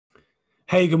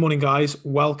Hey, good morning, guys.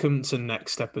 Welcome to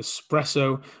Next Step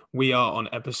Espresso. We are on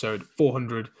episode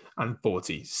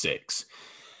 446.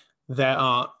 There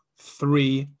are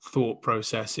three thought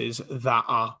processes that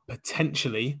are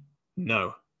potentially,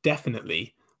 no,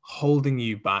 definitely holding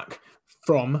you back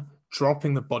from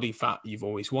dropping the body fat you've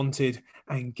always wanted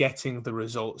and getting the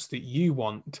results that you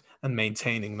want and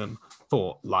maintaining them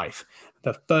for life.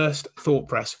 The first thought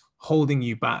press holding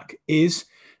you back is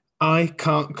I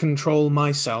can't control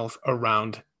myself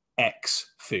around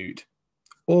X food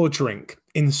or drink.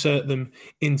 Insert them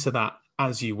into that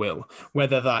as you will,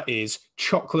 whether that is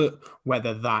chocolate,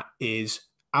 whether that is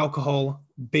alcohol,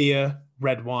 beer,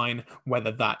 red wine,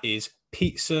 whether that is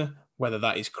pizza, whether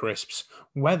that is crisps,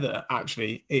 whether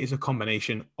actually it is a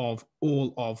combination of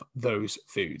all of those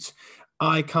foods.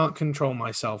 I can't control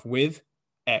myself with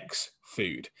X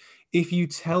food. If you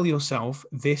tell yourself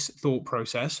this thought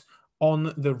process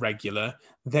on the regular,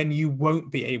 then you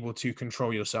won't be able to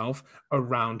control yourself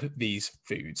around these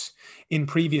foods. In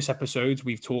previous episodes,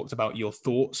 we've talked about your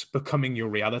thoughts becoming your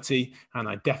reality, and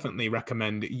I definitely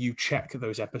recommend you check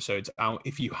those episodes out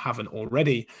if you haven't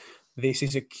already. This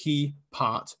is a key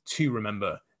part to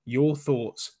remember. Your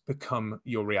thoughts become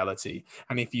your reality.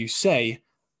 And if you say,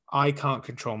 I can't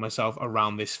control myself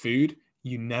around this food,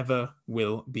 you never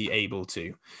will be able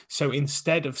to. So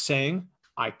instead of saying,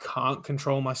 I can't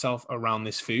control myself around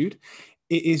this food,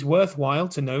 it is worthwhile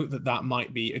to note that that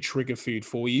might be a trigger food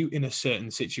for you in a certain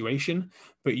situation,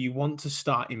 but you want to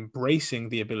start embracing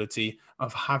the ability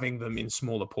of having them in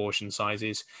smaller portion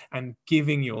sizes and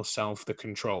giving yourself the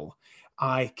control.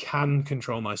 I can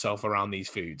control myself around these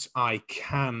foods. I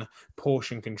can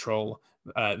portion control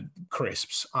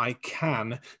crisps. I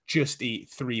can just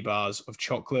eat 3 bars of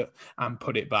chocolate and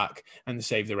put it back and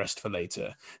save the rest for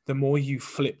later. The more you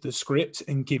flip the script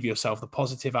and give yourself the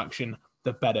positive action,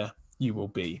 the better you will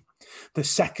be. The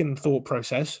second thought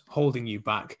process holding you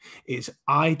back is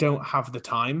I don't have the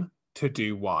time to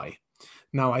do Y.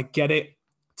 Now, I get it.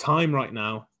 Time right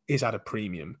now is at a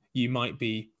premium. You might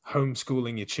be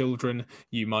homeschooling your children,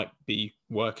 you might be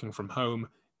working from home,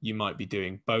 you might be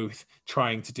doing both,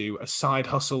 trying to do a side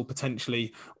hustle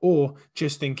potentially, or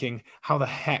just thinking, how the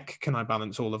heck can I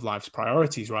balance all of life's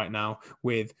priorities right now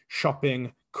with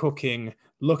shopping, cooking,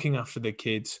 looking after the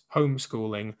kids,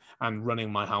 homeschooling, and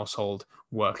running my household,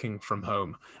 working from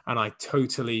home? And I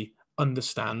totally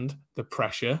understand the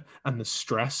pressure and the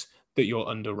stress that you're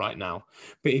under right now.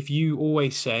 But if you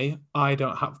always say, I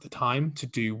don't have the time to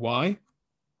do Y,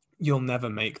 you'll never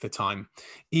make the time.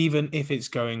 Even if it's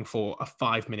going for a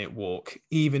 5 minute walk,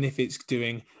 even if it's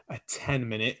doing a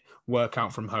 10-minute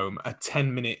workout from home, a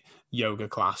 10-minute yoga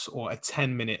class, or a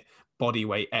 10-minute body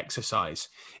weight exercise.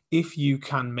 If you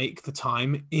can make the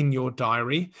time in your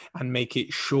diary and make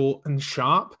it short and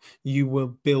sharp, you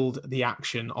will build the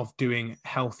action of doing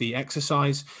healthy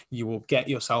exercise. You will get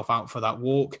yourself out for that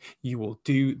walk. You will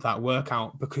do that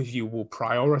workout because you will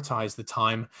prioritize the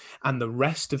time, and the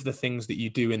rest of the things that you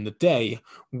do in the day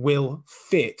will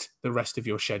fit the rest of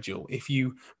your schedule. If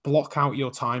you block out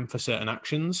your time for certain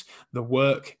actions, the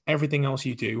work, everything else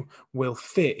you do will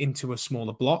fit into a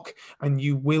smaller block and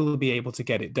you will be able to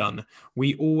get it done.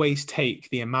 We always take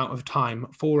the amount of time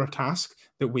for a task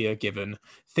that we are given.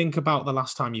 Think about the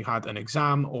last time you had an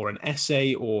exam or an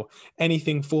essay or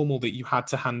anything formal that you had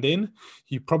to hand in.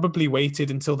 You probably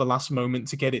waited until the last moment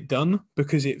to get it done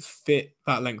because it fit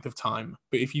that length of time.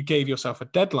 But if you gave yourself a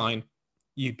deadline,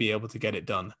 you'd be able to get it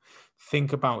done.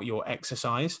 Think about your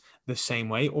exercise the same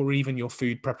way, or even your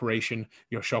food preparation,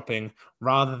 your shopping,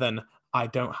 rather than I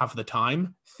don't have the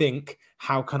time. Think,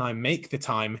 how can I make the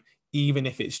time, even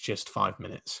if it's just 5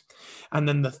 minutes? And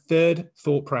then the third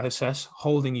thought process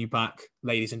holding you back,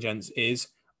 ladies and gents, is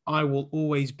I will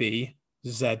always be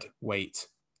Z weight.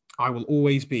 I will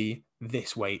always be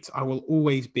this weight. I will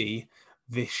always be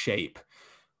this shape.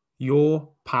 Your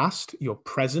past, your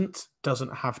present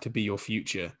doesn't have to be your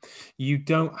future. You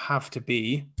don't have to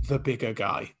be the bigger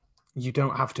guy. You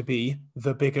don't have to be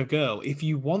the bigger girl. If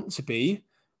you want to be,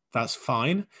 that's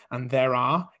fine. And there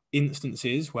are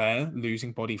instances where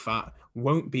losing body fat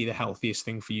won't be the healthiest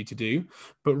thing for you to do.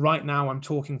 But right now, I'm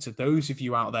talking to those of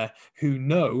you out there who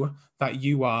know that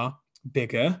you are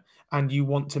bigger and you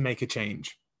want to make a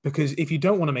change. Because if you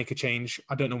don't want to make a change,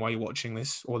 I don't know why you're watching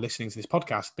this or listening to this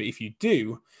podcast, but if you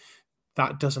do,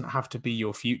 that doesn't have to be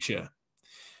your future.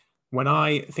 When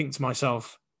I think to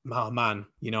myself, oh man,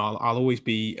 I'll always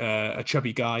be a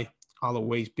chubby guy. I'll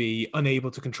always be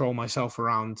unable to control myself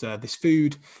around this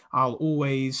food. I'll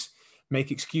always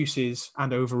make excuses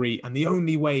and overeat. And the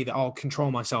only way that I'll control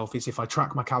myself is if I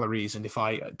track my calories and if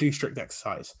I do strict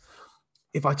exercise.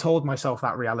 If I told myself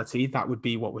that reality, that would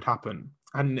be what would happen.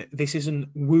 And this isn't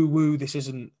woo-woo, this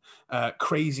isn't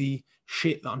crazy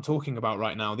shit that I'm talking about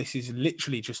right now. This is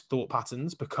literally just thought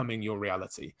patterns becoming your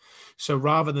reality. So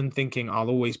rather than thinking I'll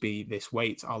always be this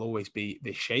weight, I'll always be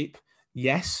this shape,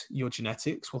 yes, your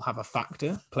genetics will have a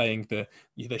factor playing the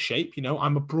shape. You know,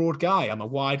 I'm a broad guy, I'm a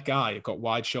wide guy, I've got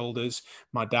wide shoulders.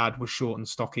 My dad was short and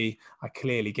stocky. I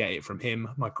clearly get it from him.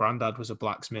 My granddad was a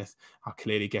blacksmith. I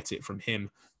clearly get it from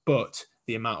him. But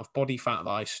the amount of body fat that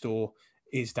I store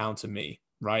is down to me,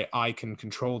 right? I can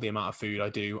control the amount of food I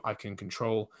do. I can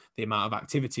control the amount of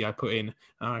activity I put in,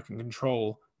 and I can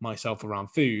control myself around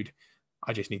food.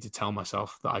 I just need to tell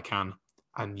myself that I can,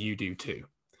 and you do too.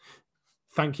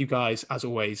 Thank you guys, as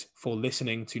always, for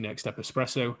listening to Next Step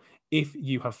Espresso. If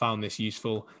you have found this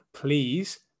useful,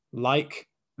 please like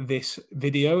this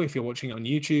video if you're watching it on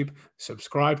YouTube,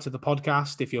 subscribe to the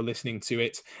podcast if you're listening to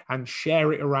it, and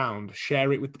share it around.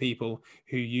 Share it with people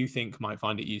who you think might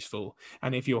find it useful.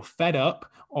 And if you're fed up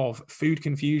of food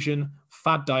confusion,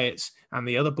 fad diets, and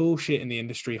the other bullshit in the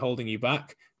industry holding you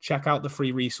back, check out the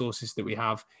free resources that we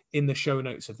have in the show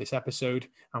notes of this episode.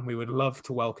 And we would love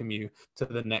to welcome you to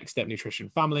the Next Step Nutrition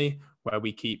family, where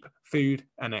we keep food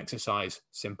and exercise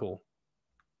simple.